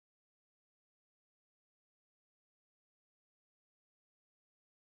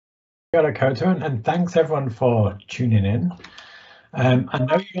Aotearoa, and thanks everyone for tuning in. I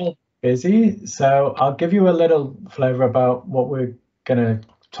know you're all busy, so I'll give you a little flavour about what we're going to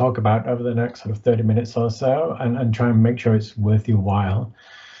talk about over the next sort of 30 minutes or so, and try and make sure it's worth your while.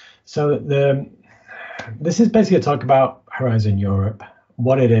 So this is basically a talk about Horizon Europe,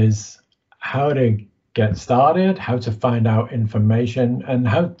 what it is, how to get started, how to find out information, and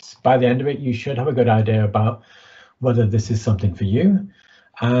how by the end of it you should have a good idea about whether this is something for you,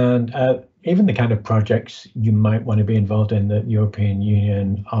 and even the kind of projects you might want to be involved in that the European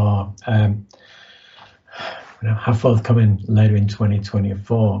Union are have forthcoming later in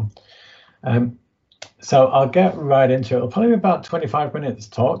 2024. So I'll get right into it. It'll probably be about 25 minutes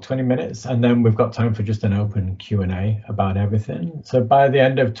talk, 20 minutes, and then we've got time for just an open Q&A about everything. So by the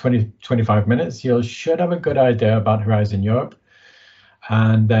end of 25 minutes, you should have a good idea about Horizon Europe.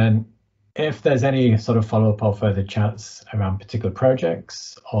 And then if there's any sort of follow-up or further chats around particular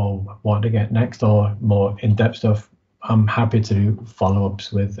projects or what to get next or more in-depth stuff, I'm happy to do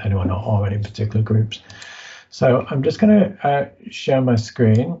follow-ups with anyone or any particular groups. So I'm just going to share my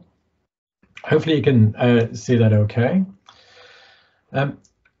screen. Hopefully you can see that okay.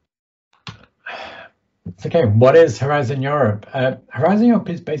 Okay, what is Horizon Europe? Horizon Europe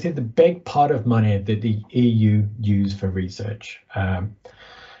is basically the big pot of money that the EU use for research.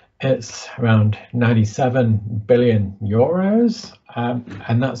 It's around 97 billion euros,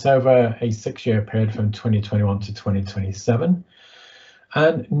 and that's over a 6-year period from 2021 to 2027.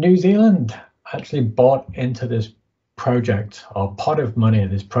 And New Zealand actually bought into this project or pot of money,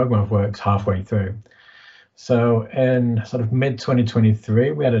 this program of works halfway through. So in sort of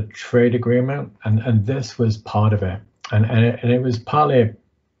mid-2023, we had a trade agreement, and this was part of it. And it was partly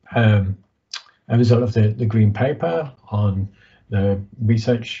a result of the Green Paper on the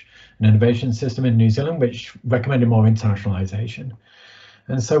research and innovation system in New Zealand, which recommended more internationalization.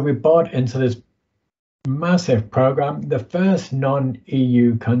 And so we bought into this massive program, the first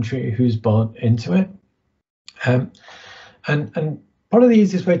non-EU country who's bought into it. And probably the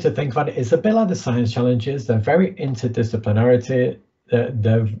easiest way to think about it is a bit like the science challenges. They're very interdisciplinarity.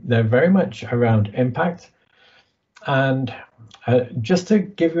 They're very much around impact. And just to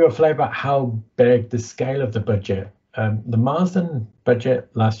give you a flavour about how big the scale of the budget, the Marsden budget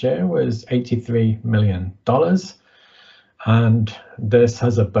last year was $83 million, and this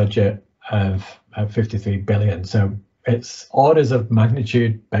has a budget of 53 billion. So it's orders of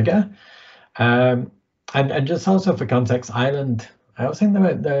magnitude bigger. And just also for context, Ireland, I was saying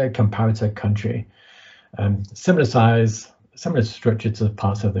they're a comparator country, similar size, similar structure to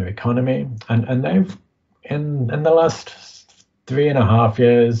parts of their economy, and they've in the last 3.5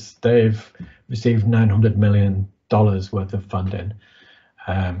 years they've received $900 million worth of funding.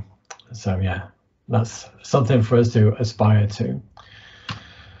 So yeah, that's something for us to aspire to.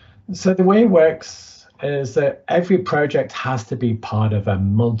 So the way it works is that every project has to be part of a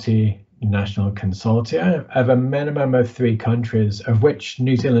multinational consortia of a minimum of 3 countries, of which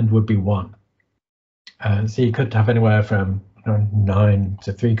New Zealand would be one. So you could have anywhere from 9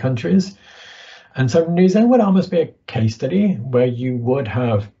 to 3 countries. And so New Zealand would almost be a case study where you would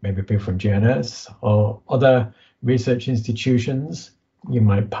have maybe people from GNS or other research institutions. You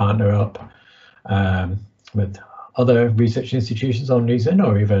might partner up with other research institutions on New Zealand,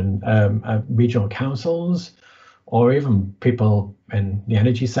 or even regional councils, or even people in the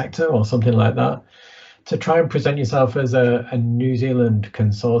energy sector or something like that, to try and present yourself as a New Zealand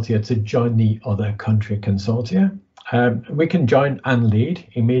consortia to join the other country consortia. We can join and lead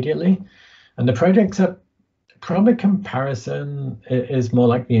immediately, and the projects are probably comparison is more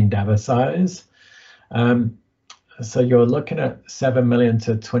like the Endeavour size. So you're looking at 7 million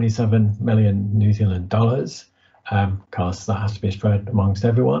to 27 million New Zealand dollars. Costs that has to be spread amongst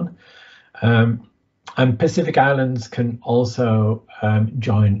everyone. And Pacific Islands can also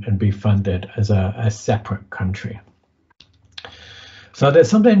join and be funded as a separate country. So there's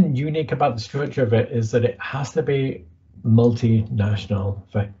something unique about the structure of it, is that it has to be multinational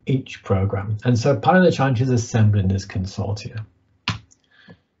for each program. And so part of the challenge is assembling this consortia.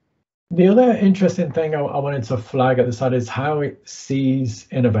 The other interesting thing I wanted to flag at the side is how it sees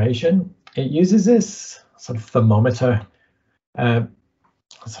innovation. It uses this sort of thermometer sort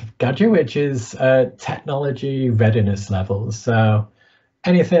of gadget, which is technology readiness levels. So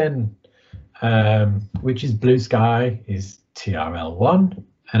anything which is blue sky is TRL1,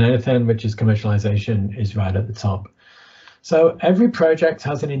 and anything which is commercialization is right at the top. So every project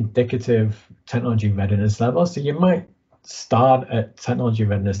has an indicative technology readiness level. So you might start at technology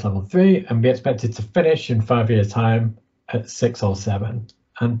readiness level 3 and be expected to finish in 5 years' time at 6 or 7.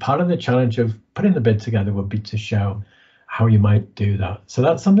 And part of the challenge of putting the bid together would be to show how you might do that. So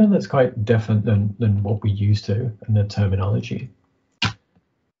that's something that's quite different than what we used to in the terminology.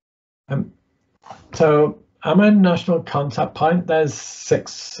 So I'm a national contact point. There's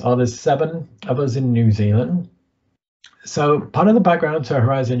 7 of us in New Zealand. So part of the background to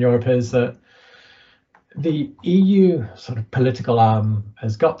Horizon Europe is that the EU sort of political arm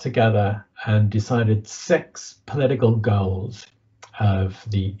has got together and decided 6 political goals of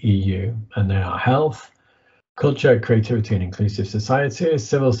the EU, and they are health, culture, creativity and inclusive society,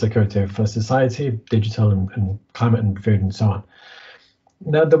 civil security for society, digital and climate and food and so on.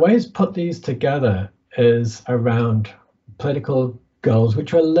 Now, the way it's put these together is around political goals,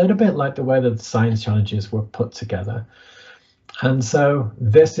 which are a little bit like the way that the science challenges were put together. And so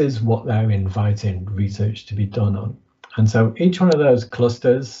this is what they're inviting research to be done on. And so each one of those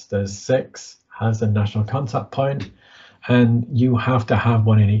clusters, there's 6, has a national contact point, and you have to have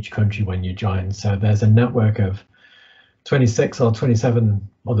one in each country when you join. So there's a network of 26 or 27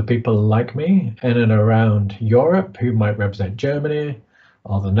 other people like me in and around Europe who might represent Germany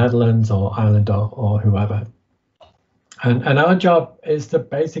or the Netherlands or Ireland or whoever. And our job is to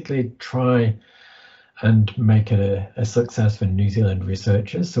basically try and make it a success for New Zealand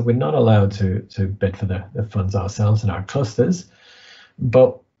researchers. So we're not allowed to bid for the funds ourselves in our clusters.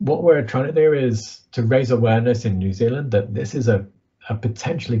 But what we're trying to do is to raise awareness in New Zealand that this is a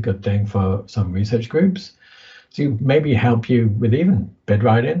potentially good thing for some research groups. To maybe help you with even bid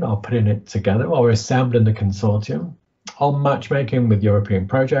writing or putting it together or assembling the consortium or matchmaking with European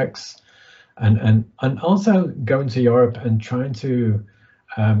projects and also going to Europe and trying to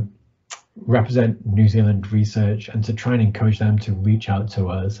represent New Zealand research and to try and encourage them to reach out to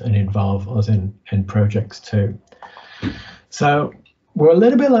us and involve us in projects too. So we're a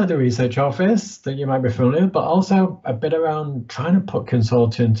little bit like the research office that you might be familiar with, but also a bit around trying to put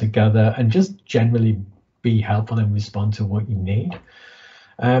consortium together and just generally be helpful and respond to what you need.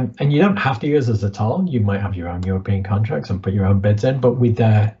 And you don't have to use us at all. You might have your own European contracts and put your own bids in, but we're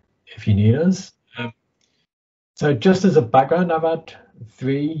there if you need us. So just as a background, I've had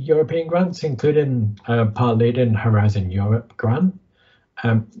 3 European grants, including part leading Horizon Europe grant.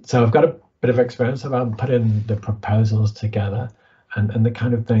 So I've got a bit of experience about putting the proposals together and the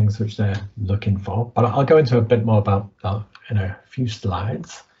kind of things which they're looking for. But I'll go into a bit more about that in a few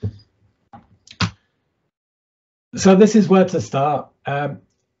slides. So this is where to start.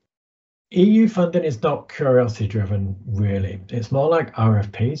 EU funding is not curiosity driven, really. It's more like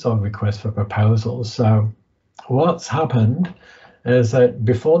RFPs or requests for proposals. So what's happened is that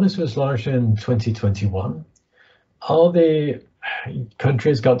before this was launched in 2021, all the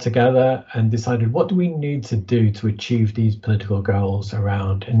countries got together and decided, what do we need to do to achieve these political goals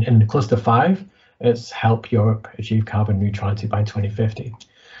around, in cluster 5, it's help Europe achieve carbon neutrality by 2050.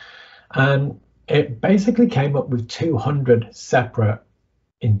 And it basically came up with 200 separate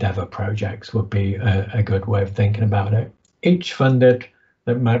endeavour projects would be a good way of thinking about it. Each funded,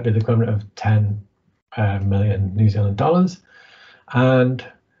 that might be the equivalent of 10 million New Zealand dollars. And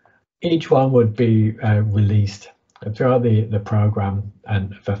each one would be released throughout the programme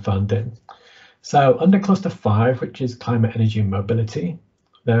and for funding. So under cluster 5, which is climate, energy and mobility,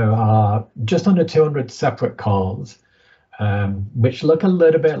 there are just under 200 separate calls, which look a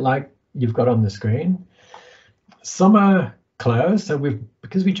little bit like you've got on the screen. Some are closed, so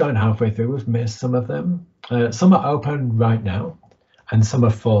because we joined halfway through, we've missed some of them. Some are open right now, and some are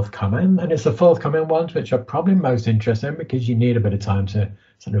forthcoming. And it's the forthcoming ones which are probably most interesting because you need a bit of time to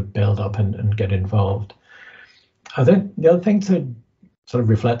sort of build up and get involved. I think the other thing to sort of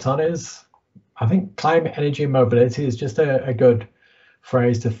reflect on is, I think climate, energy and mobility is just a good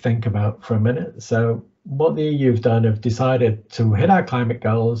phrase to think about for a minute. So what the EU have done, have decided to hit our climate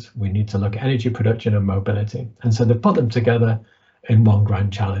goals, we need to look at energy production and mobility. And so they've put them together in one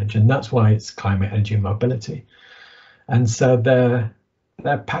grand challenge, and that's why it's climate, energy and mobility. And so they're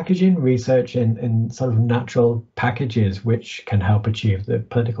packaging research in sort of natural packages which can help achieve the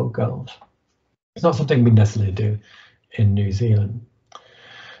political goals. It's not something we necessarily do in New Zealand.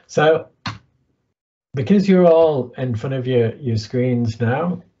 So because you're all in front of your screens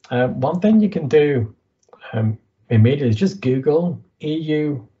now, one thing you can do immediately is just Google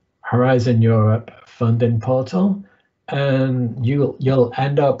EU Horizon Europe funding portal, and you'll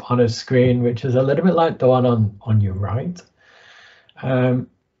end up on a screen which is a little bit like the one on your right.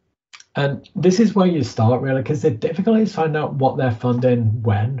 And this is where you start, really, because the difficulty is find out what they're funding,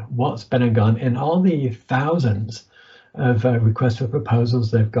 when, what's been and gone in all the thousands of requests for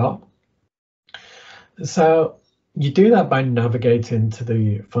proposals they've got. So you do that by navigating to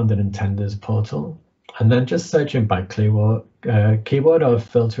the funding and tenders portal, and then just searching by keyword or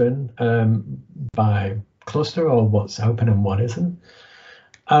filtering by cluster or what's open and what isn't.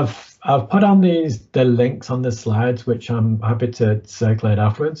 I've put on the links on the slides, which I'm happy to circulate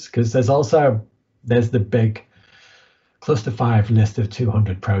afterwards, because there's the big cluster 5 list of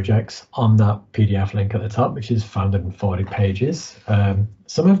 200 projects on that PDF link at the top, which is 540 pages.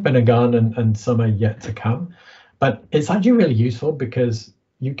 Some have been and gone, and some are yet to come, but it's actually really useful because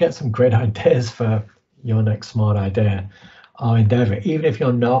you get some great ideas for your next smart idea or endeavor, even if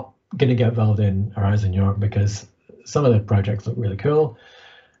you're not going to get involved in Horizon Europe, because some of the projects look really cool.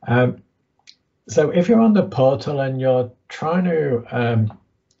 So if you're on the portal and you're trying to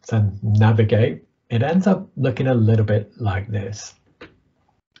navigate, it ends up looking a little bit like this.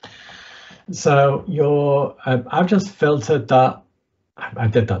 So I've just filtered that. I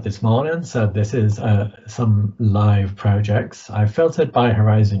did that this morning. So this is some live projects. I filtered by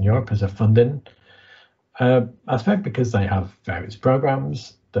Horizon Europe as a funding aspect because they have various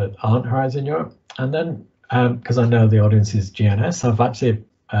programs that aren't Horizon Europe. And then because I know the audience is GNS, I've actually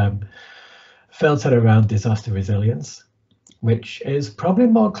filtered around disaster resilience, which is probably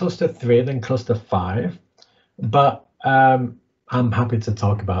more cluster 3 than cluster 5, but I'm happy to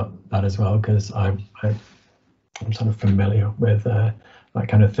talk about that as well because I'm sort of familiar with that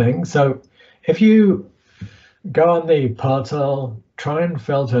kind of thing. So if you go on the portal, try and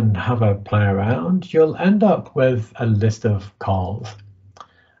filter and have a play around, you'll end up with a list of calls.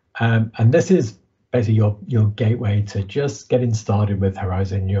 And this is basically your gateway to just getting started with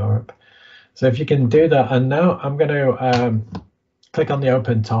Horizon Europe. So if you can do that, and now I'm going to click on the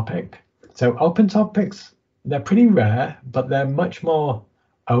open topic. So open topics, they're pretty rare, but they're much more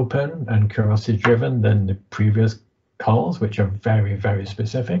open and curiosity driven than the previous calls, which are very, very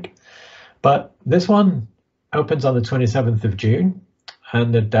specific. But this one opens on the 27th of June,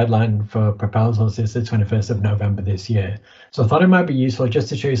 and the deadline for proposals is the 21st of November this year. So I thought it might be useful just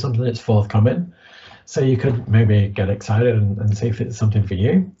to show you something that's forthcoming, so you could maybe get excited and see if it's something for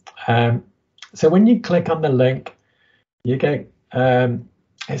you. So when you click on the link, you get,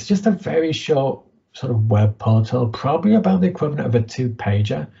 it's just a very short sort of web portal, probably about the equivalent of a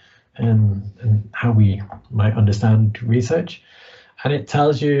 2-pager and how we might understand research. And it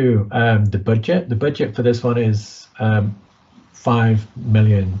tells you the budget. The budget for this one is 5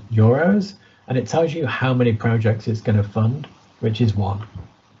 million euros, and it tells you how many projects it's going to fund, which is 1.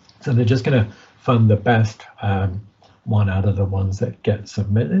 So they're just going to fund the best one out of the ones that get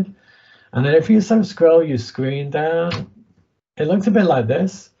submitted. And then if you sort of scroll your screen down, it looks a bit like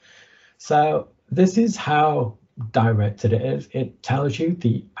this. So this is how directed it is. It tells you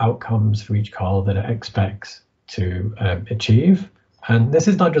the outcomes for each call that it expects to achieve. And this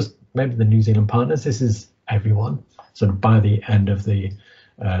is not just maybe the New Zealand partners, this is everyone. So by the end of the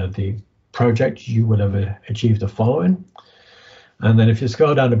project, you will have achieved the following. And then if you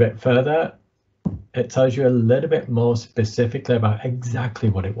scroll down a bit further, it tells you a little bit more specifically about exactly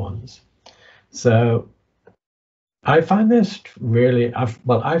what it wants. So I find this really,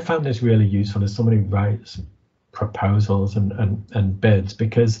 I found this really useful as somebody writes proposals and bids,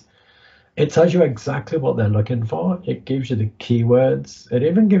 because it tells you exactly what they're looking for. It gives you the keywords. It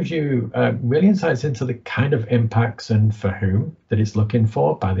even gives you really insights into the kind of impacts and for whom that it's looking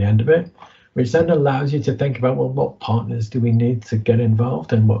for by the end of it, which then allows you to think about, well, what partners do we need to get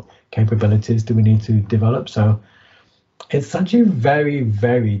involved and what capabilities do we need to develop? So it's actually very,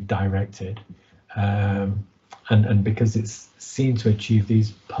 very directed. And because it's seen to achieve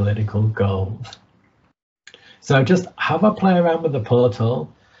these political goals. So just have a play around with the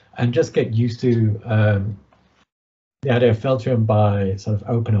portal and just get used to the idea of filtering by sort of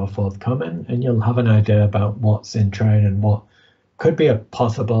open or forthcoming, and you'll have an idea about what's in train and what could be a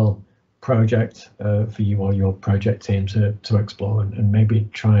possible project for you or your project team to explore and maybe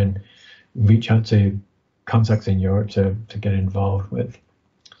try and reach out to contacts in Europe to get involved with.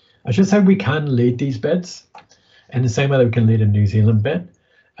 I should say we can lead these bids in the same way that we can lead a New Zealand bid.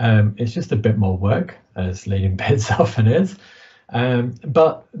 It's just a bit more work, as leading bids often is.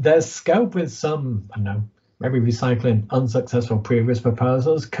 But there's scope with some, I don't know, maybe recycling unsuccessful previous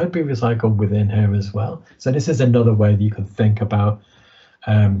proposals could be recycled within here as well. So this is another way that you could think about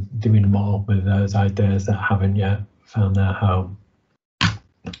doing more with those ideas that haven't yet found their home.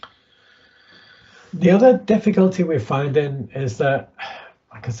 The other difficulty we're finding is that,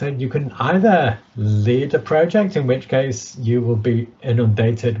 like I said, you can either lead a project, in which case you will be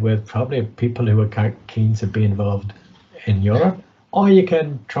inundated with probably people who are keen to be involved in Europe, or you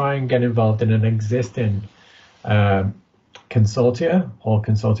can try and get involved in an existing consortia or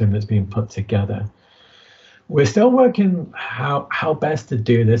consortium that's being put together. We're still working how best to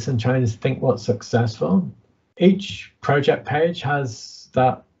do this and trying to think what's successful. Each project page has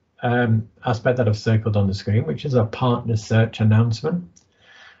that aspect that I've circled on the screen, which is a partner search announcement.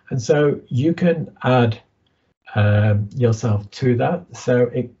 And so you can add yourself to that.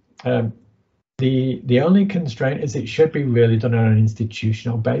 So the only constraint is it should be really done on an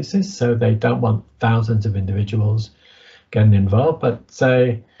institutional basis. So they don't want thousands of individuals getting involved. But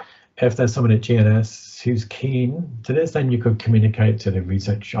say if there's someone at GNS who's keen to this, then you could communicate to the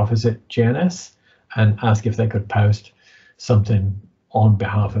research office at GNS and ask if they could post something on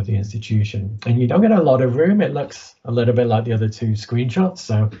behalf of the institution. And you don't get a lot of room. It looks a little bit like the other two screenshots.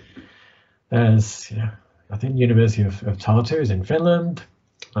 So there's, I think University of Tartu is in Finland,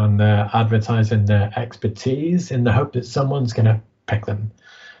 and they're advertising their expertise in the hope that someone's going to pick them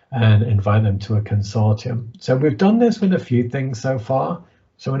and invite them to a consortium. So we've done this with a few things so far.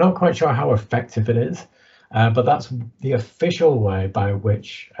 So we're not quite sure how effective it is, but that's the official way by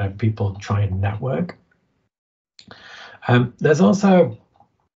which people try and network. There's also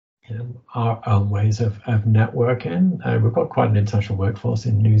our own ways of networking. We've got quite an international workforce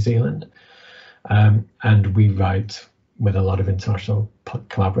in New Zealand, and we write with a lot of international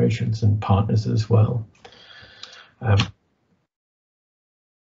collaborations and partners as well.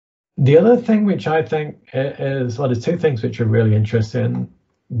 The other thing which I think is, well, there's two things which are really interesting.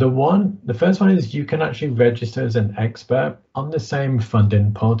 The first one is you can actually register as an expert on the same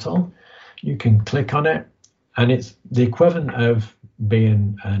funding portal. You can click on it, and it's the equivalent of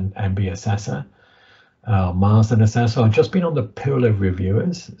being an MBIE assessor, Marsden assessor, or just being on the pool of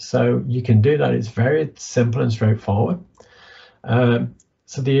reviewers. So you can do that. It's very simple and straightforward.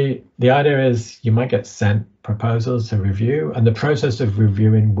 So the idea is you might get sent proposals to review, and the process of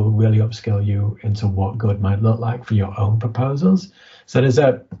reviewing will really upskill you into what good might look like for your own proposals. So there's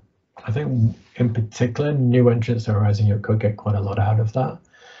I think in particular, new entrants to Horizon Europe could get quite a lot out of that.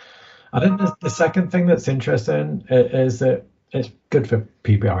 I think the second thing that's interesting is that it's good for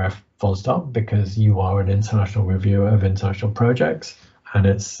PBRF full stop, because you are an international reviewer of international projects, and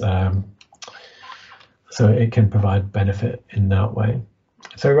it's so it can provide benefit in that way.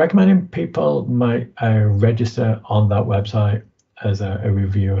 So recommending people might register on that website as a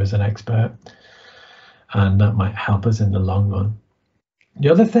reviewer, as an expert, and that might help us in the long run. The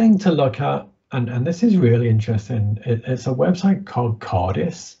other thing to look at, and this is really interesting, it's a website called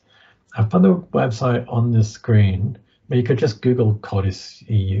Cordis. I've put the website on the screen, but you could just Google Cordis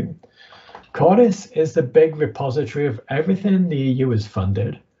EU. Cordis is the big repository of everything the EU has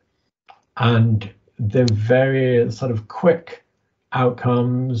funded, and the very sort of quick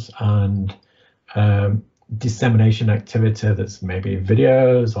outcomes and dissemination activity that's maybe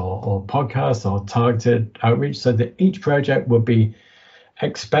videos or podcasts or targeted outreach, so that each project will be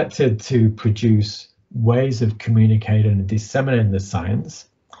expected to produce ways of communicating and disseminating the science,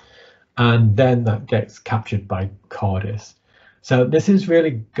 and then that gets captured by Cordis. So this is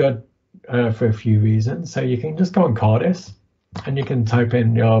really good for a few reasons. So you can just go on Cordis and you can type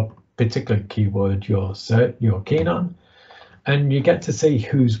in your particular keyword you're keen on, and you get to see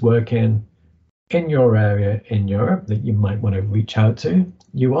who's working in your area in Europe that you might want to reach out to.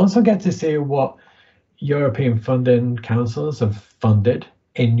 You also get to see what European funding councils have funded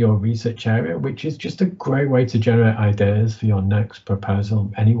in your research area, which is just a great way to generate ideas for your next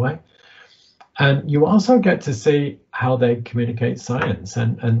proposal anyway. And you also get to see how they communicate science.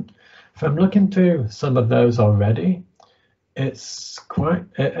 And from looking through some of those already, there's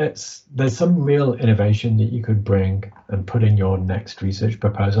some real innovation that you could bring and put in your next research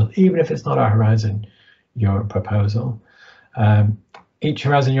proposal, even if it's not a Horizon Europe proposal. Each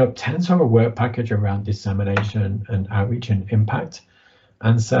Horizon Europe tends to have a work package around dissemination and outreach and impact.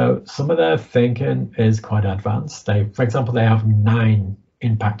 And so some of their thinking is quite advanced. For example, they have 9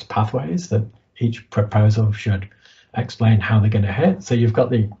 impact pathways that each proposal should explain how they're going to hit. So you've got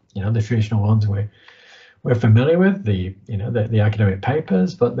the traditional ones we're familiar with, the academic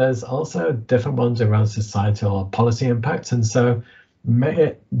papers, but there's also different ones around societal or policy impacts. And so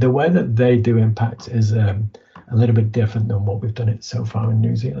the way that they do impact is a little bit different than what we've done it so far in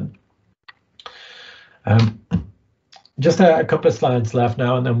New Zealand. Just a couple of slides left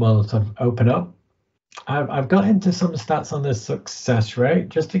now, and then we'll sort of open up. I've got into some stats on the success rate,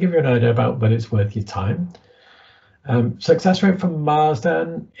 just to give you an idea about whether it's worth your time. Success rate from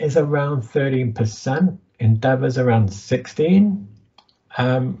Marsden is around 13%, Endeavour's around 16%.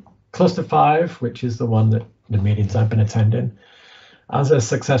 Cluster 5, which is the one that the meetings I've been attending, has a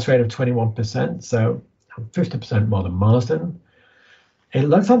success rate of 21%, so 50% more than Marsden. It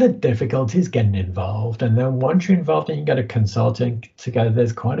looks like the difficulty is getting involved, and then once you're involved and you get a consulting together,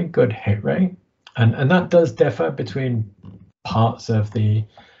 there's quite a good hit rate, and that does differ between parts of the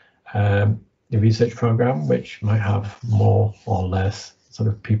research program, which might have more or less sort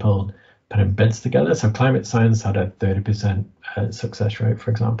of people putting bids together. So climate science had a 30% success rate,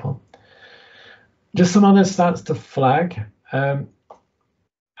 for example. Just some other stats to flag.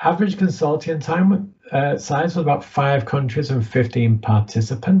 Average consortium time size was about 5 countries and 15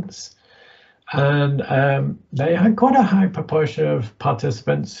 participants. And they had quite a high proportion of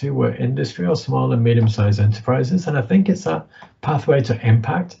participants who were industry or small and medium-sized enterprises. And I think it's a pathway to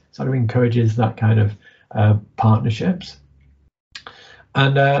impact, sort of encourages that kind of partnerships.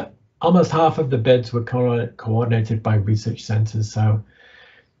 And almost half of the bids were coordinated by research centres. So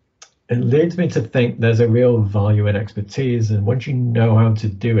it leads me to think there's a real value in expertise. And once you know how to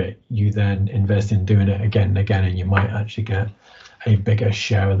do it, you then invest in doing it again and again, and you might actually get a bigger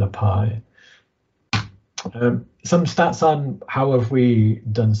share of the pie. Some stats on how have we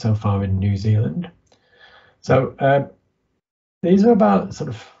done so far in New Zealand. So these are about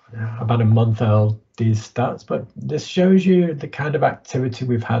a month old, these stats, but this shows you the kind of activity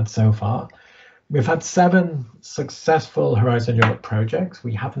we've had so far. We've had 7 successful Horizon Europe projects.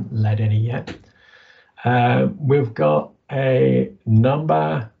 We haven't led any yet. We've got a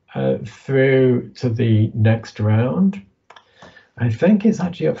number through to the next round. I think it's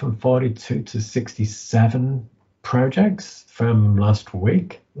actually up from 42 to 67 projects from last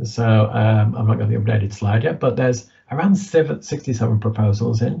week. So I've not got the updated slide yet, but there's around 67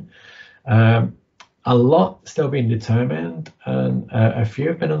 proposals in. A lot still being determined, and a few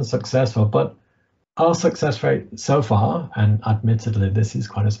have been unsuccessful, but our success rate so far, and admittedly this is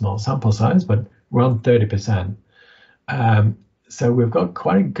quite a small sample size, but we're on 30%. So we've got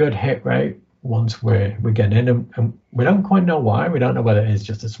quite a good hit rate once we're getting in, and we don't quite know why. We don't know whether it is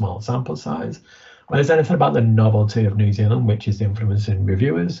just a small sample size, or there's anything about the novelty of New Zealand which is influencing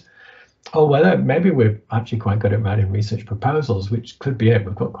reviewers, or whether maybe we're actually quite good at writing research proposals, which could be it.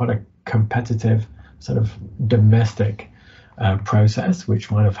 We've got quite a competitive sort of domestic process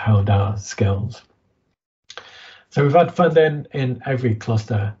which might have held our skills. So we've had funding in every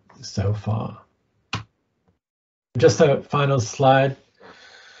cluster so far. Just a final slide.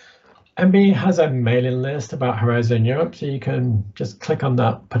 MBIE has a mailing list about Horizon Europe, so you can just click on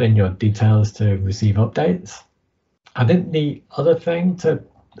that, put in your details to receive updates. I think the other thing to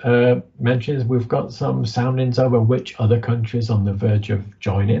mention is we've got some soundings over which other countries on the verge of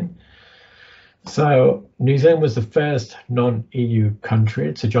joining. So New Zealand was the first non-EU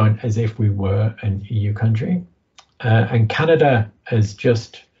country to join as if we were an EU country. And Canada is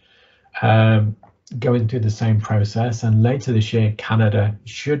just going through the same process, and later this year Canada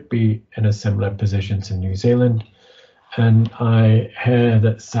should be in a similar position to New Zealand, and I hear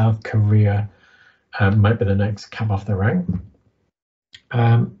that South Korea might be the next cab off the rank.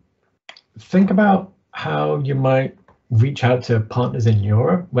 Think about how you might reach out to partners in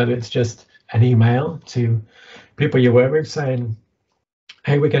Europe, whether it's just an email to people you work with saying,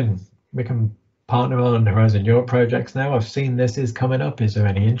 hey, we can partner on Horizon Europe projects now. I've seen this is coming up. Is there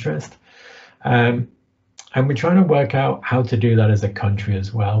any interest? And we're trying to work out how to do that as a country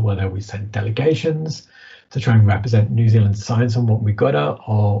as well, whether we send delegations to try and represent New Zealand science and what we got at,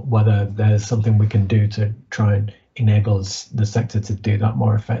 or whether there's something we can do to try and enable the sector to do that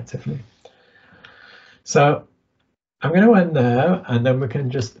more effectively. So I'm going to end there, and then we can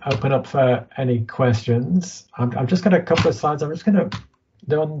just open up for any questions. I've just got a couple of slides. I'm just going to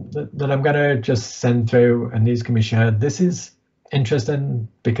the one that I'm going to just send through, and these can be shared. This is interesting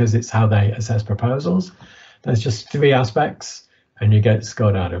because it's how they assess proposals. There's just 3 aspects, and you get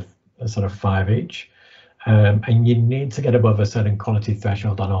scored out of a sort of 5 each. And you need to get above a certain quality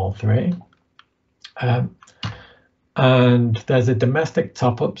threshold on all 3. And there's a domestic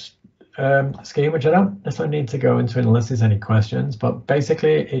top-ups scheme, which I don't necessarily need to go into unless there's any questions, but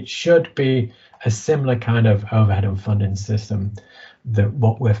basically it should be a similar kind of overhead and funding system that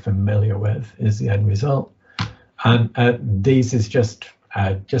what we're familiar with is the end result. And these is just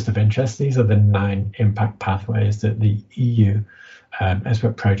of interest. These are the 9 impact pathways that the EU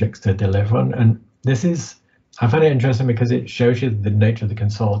expert projects to deliver on. And this is, I find it interesting because it shows you the nature of the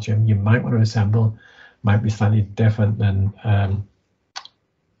consortium you might want to assemble might be slightly different than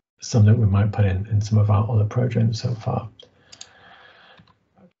some that we might put in some of our other programs so far.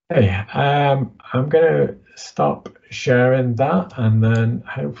 Okay, I'm going to stop sharing that, and then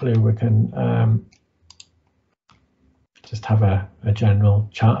hopefully we can just have a general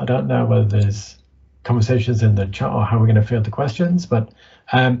chat. I don't know whether there's conversations in the chat or how we're going to field the questions, but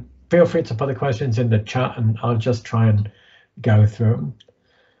feel free to put the questions in the chat and I'll just try and go through them.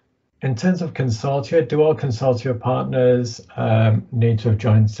 In terms of consortia, do all consortia partners need to have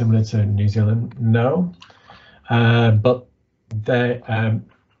joined similar to New Zealand? No, but they,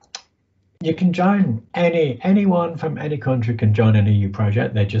 you can join anyone from any country can join an EU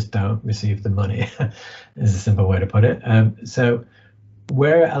project. They just don't receive the money. Is a simple way to put it. So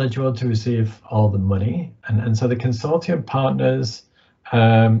we're eligible to receive all the money, and so the consortium partners,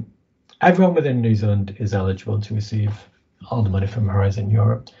 everyone within New Zealand is eligible to receive all the money from Horizon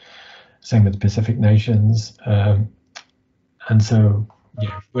Europe. Same with Pacific nations, and so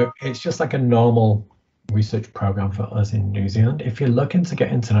yeah, it's just like a normal research program for us in New Zealand. If you're looking to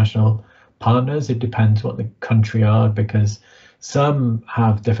get international partners, it depends what the country are, because some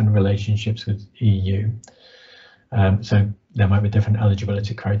have different relationships with EU. So there might be different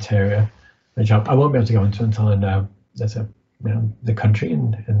eligibility criteria, which I won't be able to go into until I know there's the country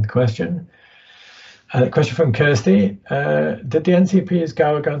in question. Question from Kirsty. Did the NCPs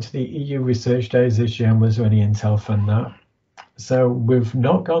go to the EU Research Days this year, and was there any intel from that? So we've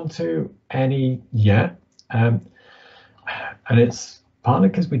not gone to any yet, and it's partly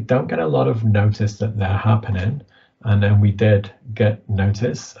because we don't get a lot of notice that they're happening, and then we did get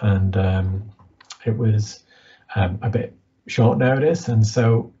notice, and it was a bit short notice, and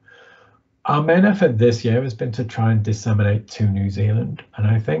so our main effort this year has been to try and disseminate to New Zealand, and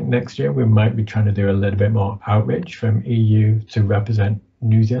I think next year we might be trying to do a little bit more outreach from EU to represent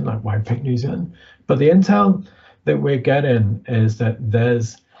New Zealand, like White Pick New Zealand. But the intel that we're getting is that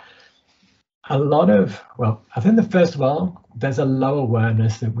there's a lot of, well, I think that first of all, there's a low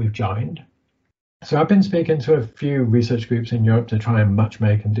awareness that we've joined. So I've been speaking to a few research groups in Europe to try and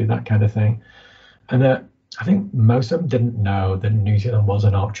matchmake and do that kind of thing. And I think most of them didn't know that New Zealand was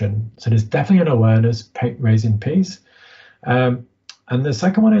an option. So there's definitely an awareness raising piece. And the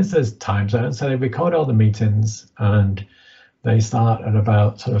second one is there's time zones. So they record all the meetings and they start at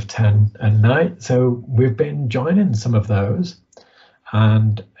about sort of 10 at night. So we've been joining some of those,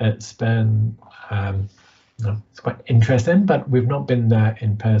 and it's been it's quite interesting, but we've not been there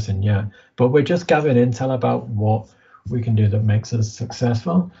in person yet. But we're just gathering intel about what we can do that makes us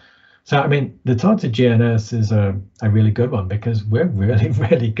successful. So, I mean, the talk to GNS is a really good one, because we're really,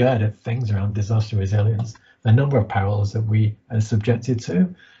 really good at things around disaster resilience. The number of perils that we are subjected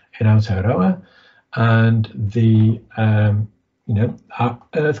to in Aotearoa, and the our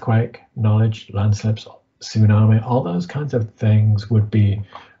earthquake knowledge, landslips, tsunami, all those kinds of things would be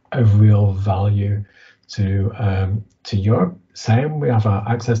of real value to Europe. Same, we have our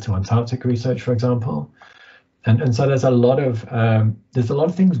access to Antarctic research, for example, and so there's a lot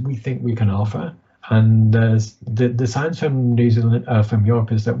of things we think we can offer. And there's the science from New Zealand, from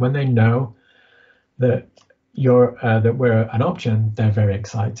Europe, is that when they know that that we're an option, they're very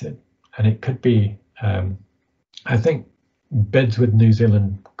excited, and it could be. I think bids with New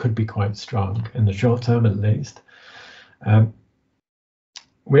Zealand could be quite strong in the short term, at least.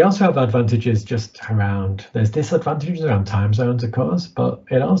 We also have advantages just around, there's disadvantages around time zones, of course, but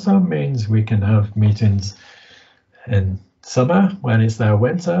it also means we can have meetings in summer when it's their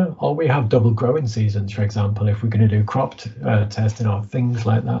winter, or we have double growing seasons, for example, if we're going to do crop testing or things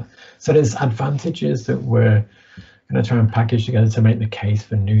like that. So there's advantages that we're going to try and package together to make the case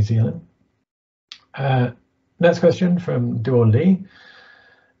for New Zealand. Next question from Duo Lee.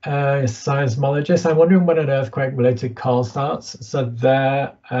 Seismologist, I'm wondering when an earthquake-related call starts. So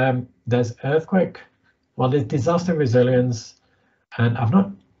there's earthquake, well, there's disaster resilience, and I've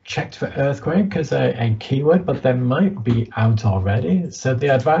not checked for earthquake as a keyword, but they might be out already. So the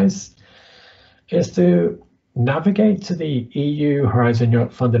advice is to navigate to the EU Horizon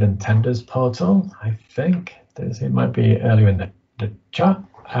Europe Funded and Tenders portal. I think it might be earlier in the chat.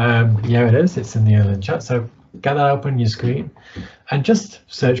 Yeah, it is. It's in the earlier chat. So get that up on your screen and just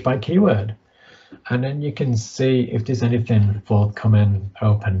search by keyword, and then you can see if there's anything forthcoming,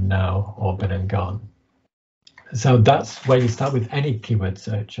 open now, or been and gone. So that's where you start with any keyword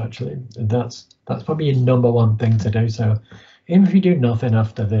search. Actually, that's probably your #1 thing to do. So even if you do nothing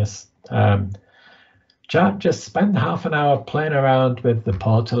after this chat, just spend half an hour playing around with the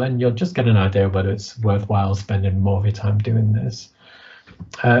portal, and you'll just get an idea whether it's worthwhile spending more of your time doing this.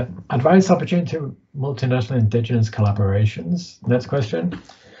 Advice, opportunity, multinational indigenous collaborations. Next question.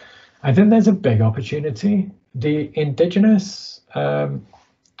 I think there's a big opportunity. The indigenous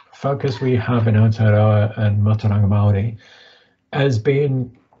focus we have in Aotearoa and Mātauranga Māori has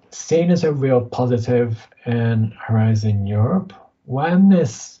been seen as a real positive in Horizon Europe. When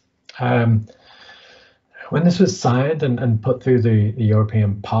this was signed and put through the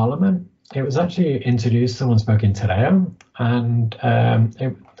European Parliament, it was actually introduced, someone spoke in Te Reo, and I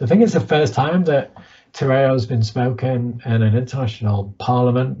think it's the first time that Te Reo has been spoken in an international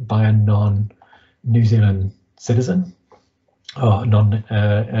parliament by a non-New Zealand citizen or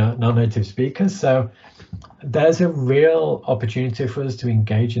non-native speakers. So there's a real opportunity for us to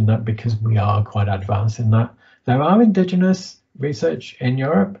engage in that because we are quite advanced in that. There are indigenous research in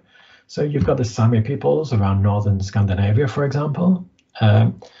Europe. So you've got the Sami peoples around northern Scandinavia, for example.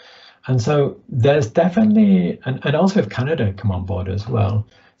 And so there's definitely, and also if Canada come on board as well.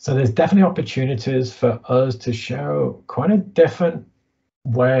 So there's definitely opportunities for us to show quite a different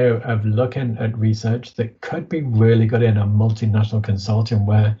way of looking at research that could be really good in a multinational consortium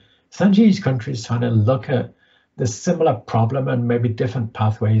where essentially each country is trying to look at the similar problem and maybe different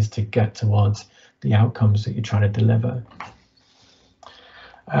pathways to get towards the outcomes that you're trying to deliver.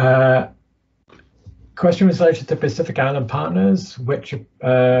 Question was related to Pacific Island partners, which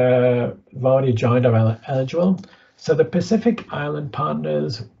have already joined or are eligible. So the Pacific Island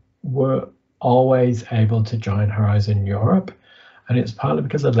partners were always able to join Horizon Europe, and it's partly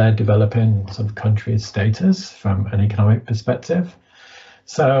because of their developing sort of country status from an economic perspective.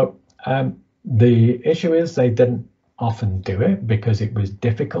 So the issue is they didn't often do it because it was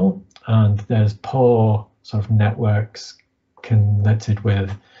difficult, and there's poor sort of networks connected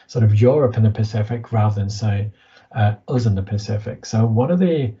with sort of Europe and the Pacific rather than say us in the Pacific. So one of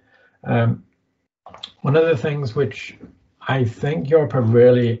the things which I think Europe are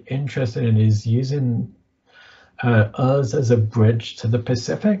really interested in is using us as a bridge to the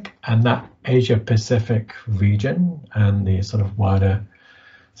Pacific and that Asia Pacific region and the sort of wider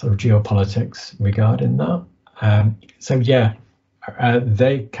sort of geopolitics regarding that. So yeah,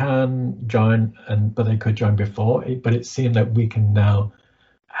 they can join, but they could join before. But it seemed that we can now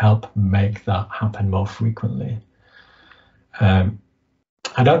help make that happen more frequently.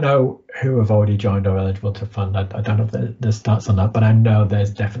 I don't know who have already joined or eligible to fund. I don't know the stats on that, but I know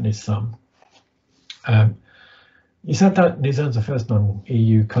there's definitely some. You said that New Zealand's the first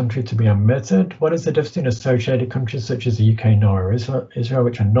non-EU country to be admitted. What is the difference between associated countries such as the UK, Norway, Israel,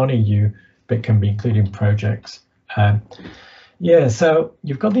 which are non-EU but can be included in projects? Yeah, so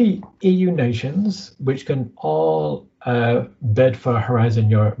you've got the EU nations, which can all bid for Horizon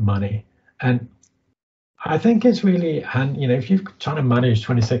Europe money. And I think it's really, if you're trying to manage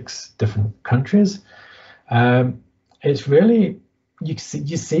 26 different countries, it's really, you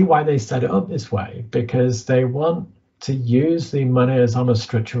see why they set it up this way, because they want to use the money as almost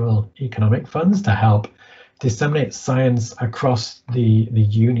structural economic funds to help disseminate science across the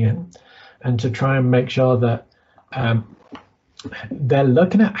union and to try and make sure that they're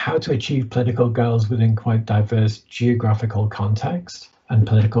looking at how to achieve political goals within quite diverse geographical context and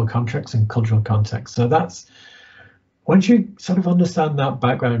political contexts and cultural contexts. So that's, once you sort of understand that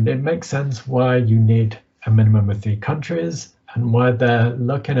background, it makes sense why you need a minimum of 3 countries and why they're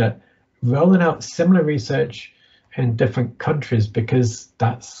looking at rolling out similar research in different countries, because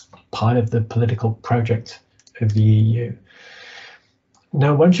that's part of the political project of the EU.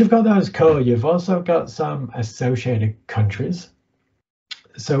 Now, once you've got those core, you've also got some associated countries.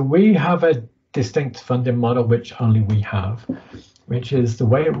 So we have a distinct funding model, which only we have, which is the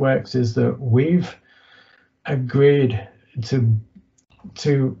way it works is that we've agreed to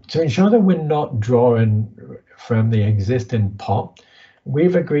ensure that we're not drawing from the existing pot.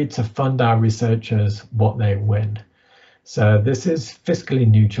 We've agreed to fund our researchers what they win. So this is fiscally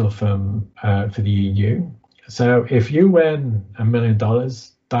neutral for the EU. So if you win $1 million,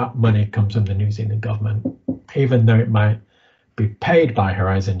 that money comes from the New Zealand government, even though it might be paid by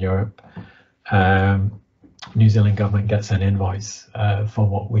Horizon Europe. New Zealand government gets an invoice for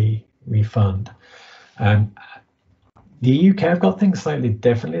what we fund. The UK have got things slightly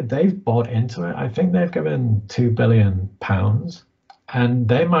differently. They've bought into it. I think they've given £2 billion, and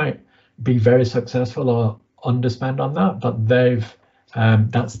they might be very successful or underspend on that, but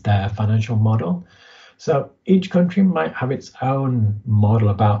that's their financial model. So each country might have its own model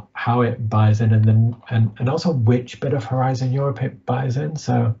about how it buys in, and also which bit of Horizon Europe it buys in.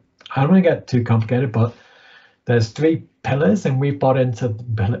 So I don't want to get too complicated, but there's 3 pillars, and we've bought into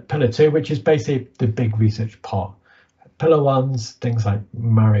pillar 2, which is basically the big research pot. Pillar 1's things like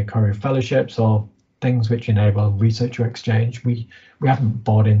Marie Curie fellowships or things which enable researcher exchange. We haven't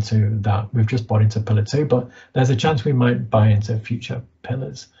bought into that. We've just bought into pillar 2, but there's a chance we might buy into future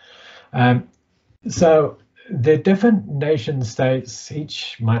pillars. So the different nation states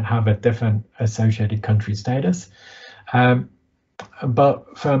each might have a different associated country status.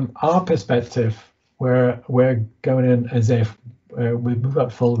 But from our perspective, we're going in as if we've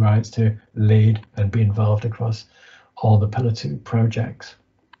got full rights to lead and be involved across all the Pillar 2 projects.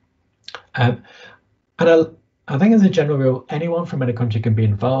 And I think as a general rule, anyone from any country can be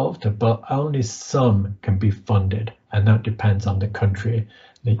involved, but only some can be funded, and that depends on the country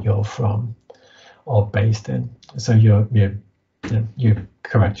that you're from or based in. So you're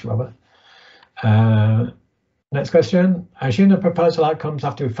correct, Robert. Next question. I assume the proposal outcomes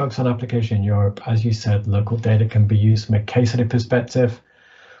after we focus on application in Europe. As you said, local data can be used from a case study perspective.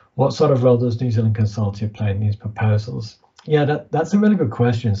 What sort of role does New Zealand Consortia play in these proposals? Yeah, that's a really good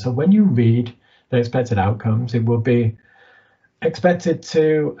question. So when you read the expected outcomes, it will be expected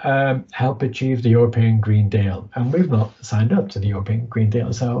to help achieve the European Green Deal. And we've not signed up to the European Green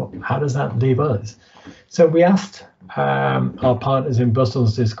Deal. So how does that leave us? So we asked our partners in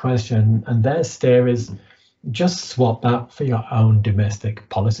Brussels this question, and their steer is just swap that for your own domestic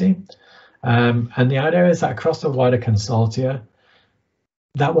policy. And the idea is that across the wider consortia,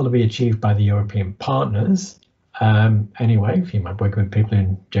 that will be achieved by the European partners. Anyway, if you might work with people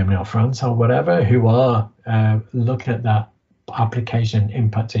in Germany or France or whatever who are looking at that application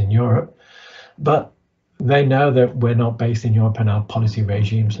impact in Europe, but they know that we're not based in Europe and our policy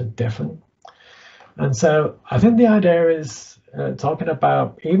regimes are different. And so I think the idea is talking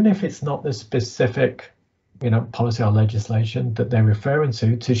about, even if it's not the specific policy or legislation that they're referring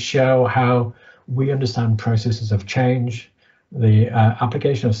to show how we understand processes of change, the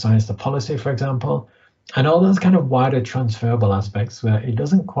application of science to policy, for example, and all those kind of wider transferable aspects where it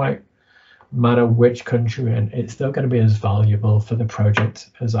doesn't quite matter which country we're in, it's still going to be as valuable for the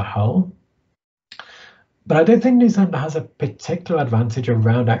project as a whole. But I do think New Zealand has a particular advantage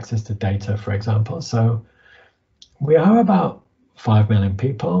around access to data, for example. So we are about 5 million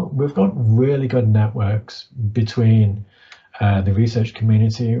people. We've got really good networks between the research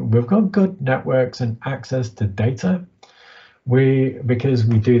community. We've got good networks and access to data. Because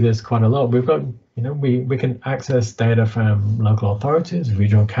we do this quite a lot, we've got, we can access data from local authorities,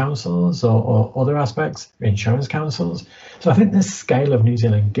 regional councils, or other aspects, insurance councils. So I think the scale of New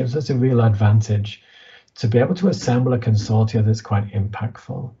Zealand gives us a real advantage to be able to assemble a consortia that's quite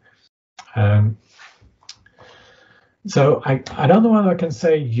impactful. So I don't know whether I can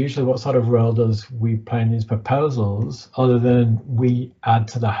say usually what sort of role does we play in these proposals, other than we add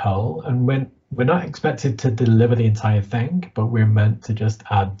to the whole, and when we're not expected to deliver the entire thing, but we're meant to just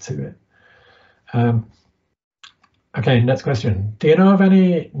add to it. Okay, next question. Do you know of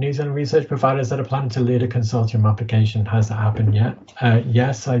any New Zealand research providers that are planning to lead a consortium application? Has that happened yet?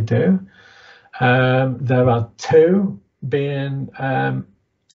 Yes, I do. There are two being, I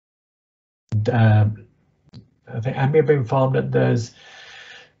think Emmy have been informed that there's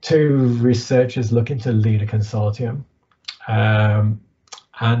two researchers looking to lead a consortium.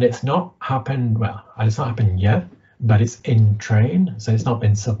 And it's not happened, well, it's not happened yet, but it's in train, so it's not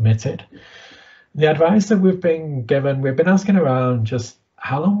been submitted. The advice that we've been given, we've been asking around just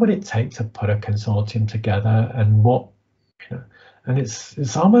how long would it take to put a consortium together, and what, and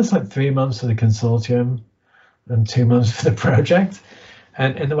it's almost like 3 months for the consortium and 2 months for the project.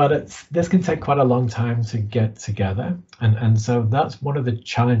 And in the way this can take quite a long time to get together. And so that's one of the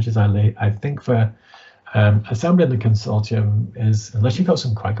challenges I think for assembling the consortium is, unless you've got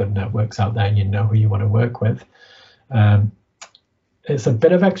some quite good networks out there and you know who you want to work with, it's a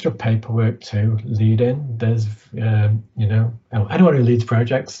bit of extra paperwork to lead in. There's, anyone who leads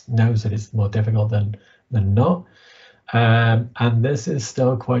projects knows that it's more difficult than not. And this is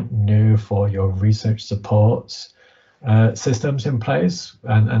still quite new for your research supports systems in place.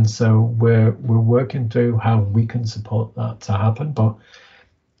 And so we're working through how we can support that to happen. But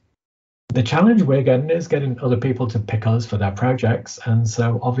the challenge we're getting is getting other people to pick us for their projects. And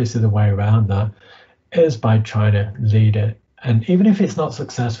so obviously the way around that is by trying to lead it. And even if it's not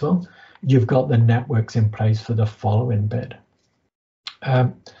successful, you've got the networks in place for the following bid.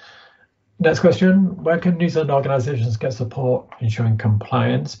 Next question, where can New Zealand organisations get support ensuring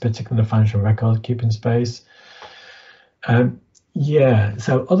compliance, particularly in the financial record keeping space? Yeah,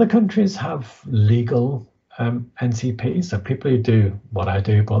 so other countries have legal NCPs, so people who do what I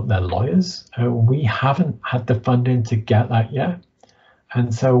do, but they're lawyers. We haven't had the funding to get that yet.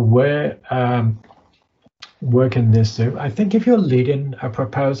 And so we're working this through. I think if you're leading a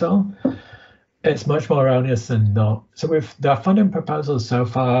proposal, it's much more onerous than not. So the funding proposals so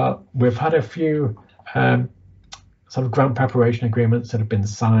far, we've had a few sort of grant preparation agreements that have been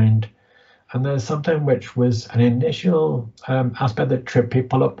signed. And there's something which was an initial aspect that tripped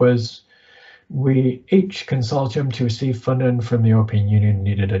people up was each consortium to receive funding from the European Union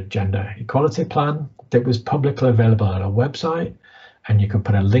needed a gender equality plan that was publicly available on our website, and you could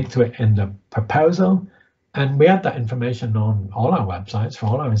put a link to it in the proposal. And we had that information on all our websites for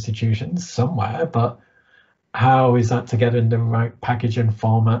all our institutions somewhere, but how is that together in the right package and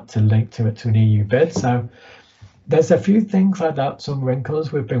format to link to it to an EU bid? So there's a few things like that, some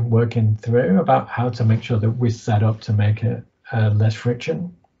wrinkles we've been working through about how to make sure that we're set up to make it less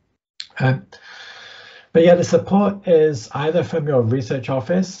friction. But yeah, the support is either from your research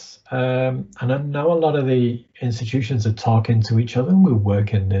office, and I know a lot of the institutions are talking to each other, and we're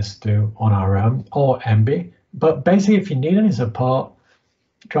working this through on our own or MB. But basically, if you need any support,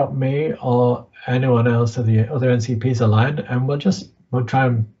 drop me or anyone else of the other NCPs aligned, and we'll try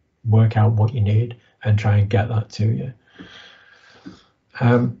and work out what you need and try and get that to you.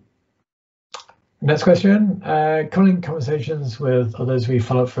 Next question. Current conversations with others we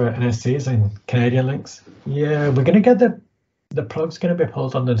follow up for NSCs and Canadian links. Yeah, we're going to get the plug's going to be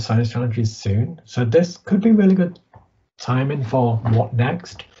pulled on the science challenges soon. So this could be really good timing for what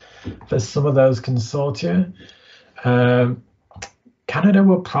next for some of those consortia. Canada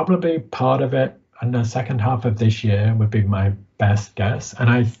will probably be part of it in the second half of this year would be my best guess. And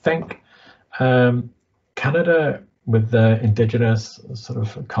I think Canada with the Indigenous sort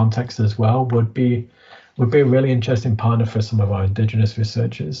of context as well would be a really interesting partner for some of our Indigenous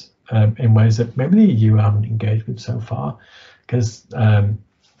researchers in ways that maybe the EU haven't engaged with so far, because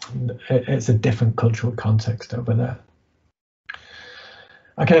it's a different cultural context over there.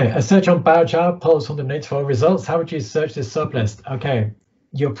 Okay, a search on biochar pulls from the native results. How would you search this sublist? Okay,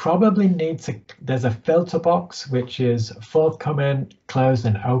 you'll probably need to, there's a filter box which is forthcoming, closed,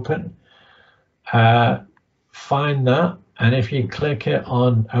 and open. Find that, and if you click it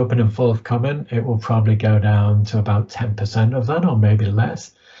on open and forthcoming, it will probably go down to about 10% of that, or maybe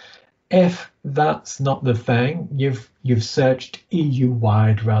less. If that's not the thing, you've searched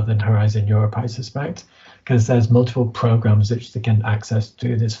EU-wide rather than Horizon Europe, I suspect, because there's multiple programs which they can access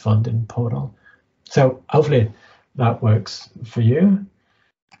through this funding portal. So hopefully that works for you.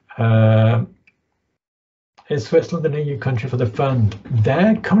 Is Switzerland an EU country for the fund?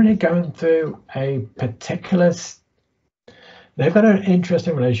 They're currently going through a particular, they've got an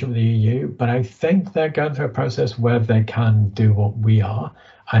interesting relationship with the EU, but I think they're going through a process where they can do what we are.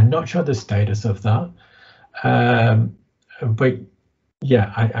 I'm not sure the status of that. But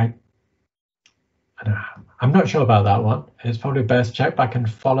yeah, I'm not sure about that one. It's probably best check, but I can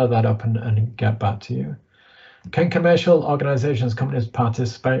follow that up and get back to you. Can commercial organizations, companies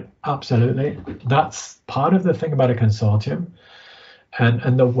participate? Absolutely. That's part of the thing about a consortium.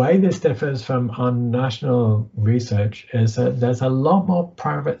 And the way this differs from our national research is that there's a lot more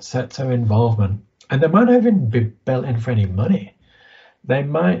private sector involvement. And they might not even be built in for any money. They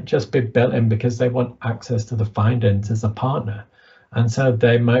might just be built in because they want access to the findings as a partner. And so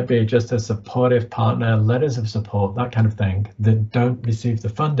they might be just a supportive partner, letters of support, that kind of thing, that don't receive the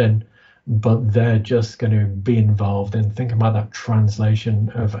funding, but they're just going to be involved in thinking about that translation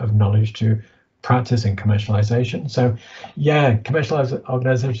of knowledge to practice and commercialization. So yeah, commercialized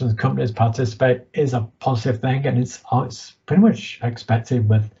organizations, companies participate is a positive thing, and it's pretty much expected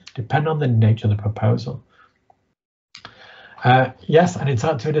depending on the nature of the proposal. Yes, and it's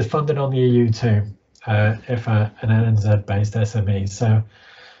it is funded on the EU too, if an NZ-based SME. So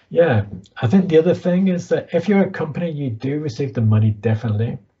yeah, I think the other thing is that if you're a company, you do receive the money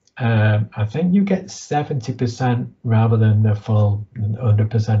differently. I think you get 70% rather than the full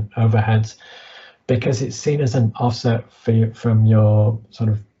 100% overheads, because it's seen as an offset from your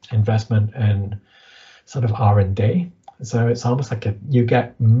sort of investment in sort of R&D. So it's almost like you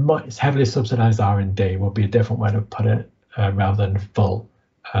get much heavily subsidized R&D would be a different way to put it, rather than full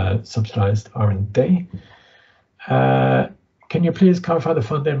subsidized R&D. Can you please clarify the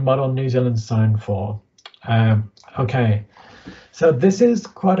funding model New Zealand signed for? Okay. So this is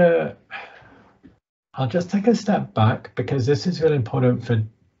quite I'll just take a step back, because this is really important for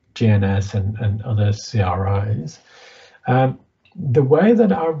GNS and other CRIs. The way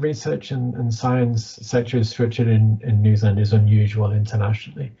that our research and science sector is structured in New Zealand is unusual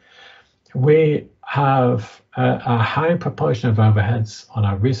internationally. We have a high proportion of overheads on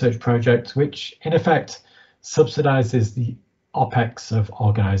our research projects, which in effect subsidizes the OPEX of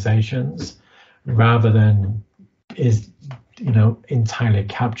organizations rather than is entirely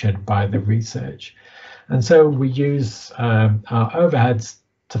captured by the research. And so we use our overheads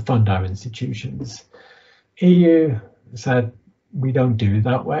to fund our institutions. EU said we don't do it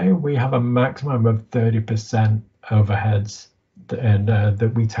that way. We have a maximum of 30% overheads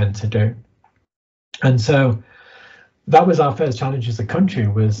that we tend to do. And so that was our first challenge as a country,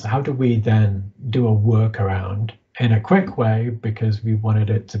 was how do we then do a workaround in a quick way, because we wanted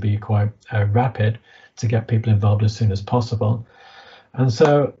it to be quite rapid to get people involved as soon as possible. And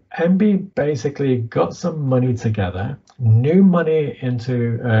so MB basically got some money together, new money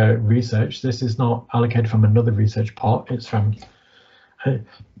into research. This is not allocated from another research pot, it's from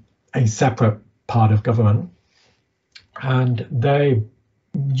a separate part of government. And they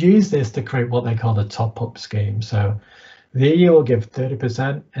use this to create what they call the top-up scheme. So the EU will give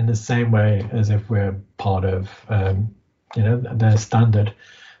 30% in the same way as if we're part of their standard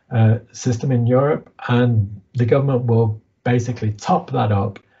system in Europe, and the government will basically top that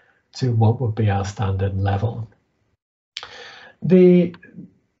up to what would be our standard level.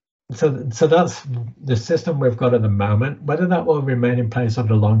 So that's the system we've got at the moment. Whether that will remain in place over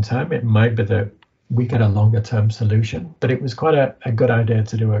the long term, it might be that we get a longer term solution, but it was quite a good idea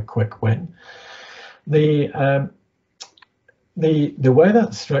to do a quick win. The way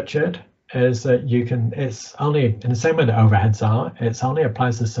that's structured is that you can, it's only in the same way that overheads are, it's only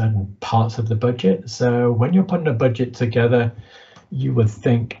applies to certain parts of the budget. So when you're putting a budget together, you would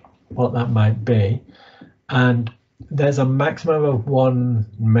think what that might be. And there's a maximum of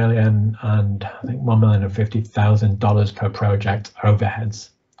 $1 million and I think $1,050,000 per project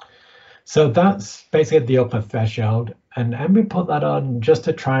overheads. So that's basically the upper threshold. And we put that on just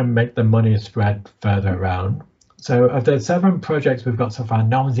to try and make the money spread further around. So of the 7 projects we've got so far,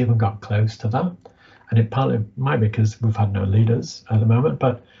 no one's even got close to that. And it partly might be because we've had no leaders at the moment.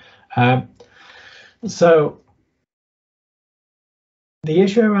 But so the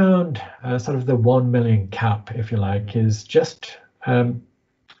issue around sort of the 1 million cap, if you like, is just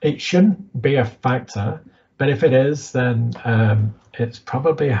it shouldn't be a factor. But if it is, then it's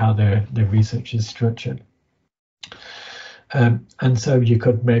probably how the research is structured. And so you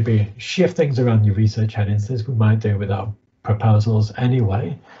could maybe shift things around your research headings, as we might do with our proposals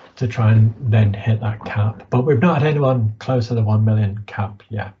anyway, to try and then hit that cap. But we've not had anyone close to the 1 million cap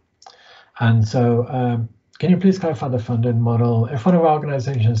yet. And so can you please clarify the funding model? If one of our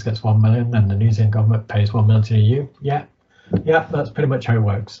organisations gets 1 million, then the New Zealand government pays 1 million to the EU? Yeah, that's pretty much how it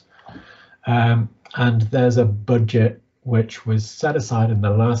works. And there's a budget which was set aside in the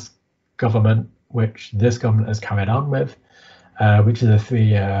last government, which this government has carried on with, which is a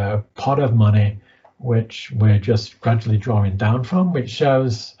 3-year pot of money, which we're just gradually drawing down from, which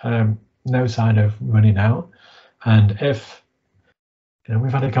shows no sign of running out. And if,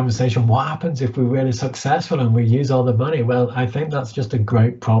 we've had a conversation, what happens if we're really successful and we use all the money? Well, I think that's just a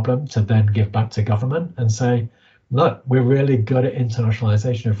great problem to then give back to government and say, look, we're really good at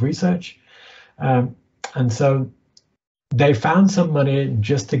internationalization of research. And so they found some money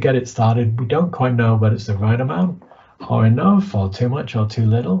just to get it started. We don't quite know whether it's the right amount or enough or too much or too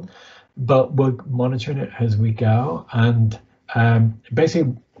little, but we're monitoring it as we go. And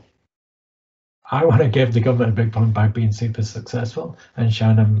basically, I want to give the government a big point by being super successful and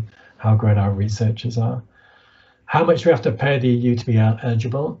showing them how great our researchers are. How much do we have to pay the EU to be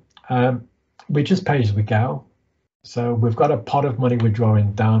eligible? We just pay as we go. So we've got a pot of money we're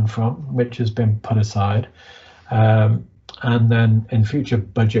drawing down from, which has been put aside. And then in future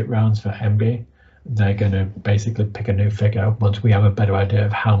budget rounds for MB, they're going to basically pick a new figure once we have a better idea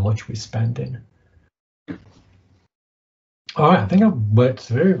of how much we're spending. All right, I think I've worked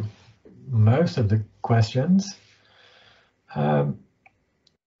through most of the questions. If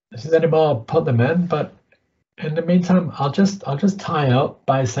there's any more, I'll put them in. But in the meantime, I'll just tie up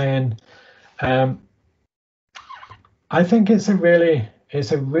by saying, I think it's a really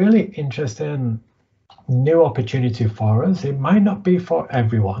interesting new opportunity for us. It might not be for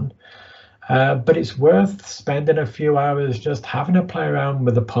everyone, but it's worth spending a few hours just having a play around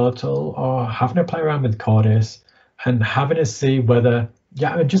with the portal or having a play around with Cordis and having to see whether,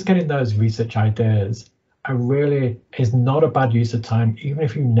 just getting those research ideas is not a bad use of time, even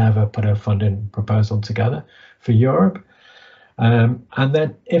if you never put a funding proposal together for Europe. And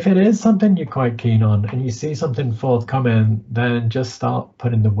then if it is something you're quite keen on and you see something forthcoming, then just start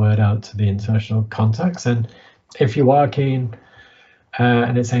putting the word out to the international contacts. And if you are keen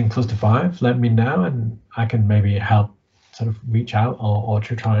and it's saying close to 5, let me know and I can maybe help sort of reach out or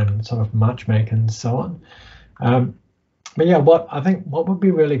to try and sort of matchmake and so on. But yeah, what would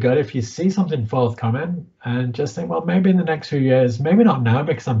be really good if you see something forthcoming and just think, well, maybe in the next few years, maybe not now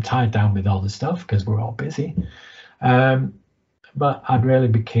because I'm tied down with all this stuff because we're all busy. But I'd really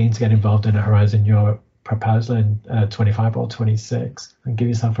be keen to get involved in a Horizon Europe proposal in 25 or 26 and give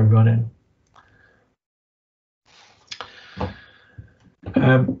yourself a run in.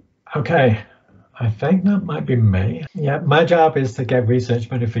 Okay, I think that might be me. Yeah, my job is to get research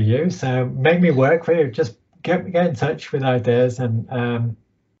money for you, so make me work for you. Just get in touch with ideas, and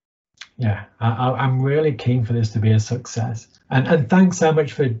yeah, I'm really keen for this to be a success. And thanks so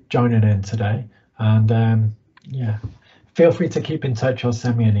much for joining in today. And yeah, feel free to keep in touch or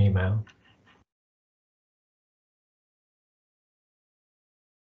send me an email.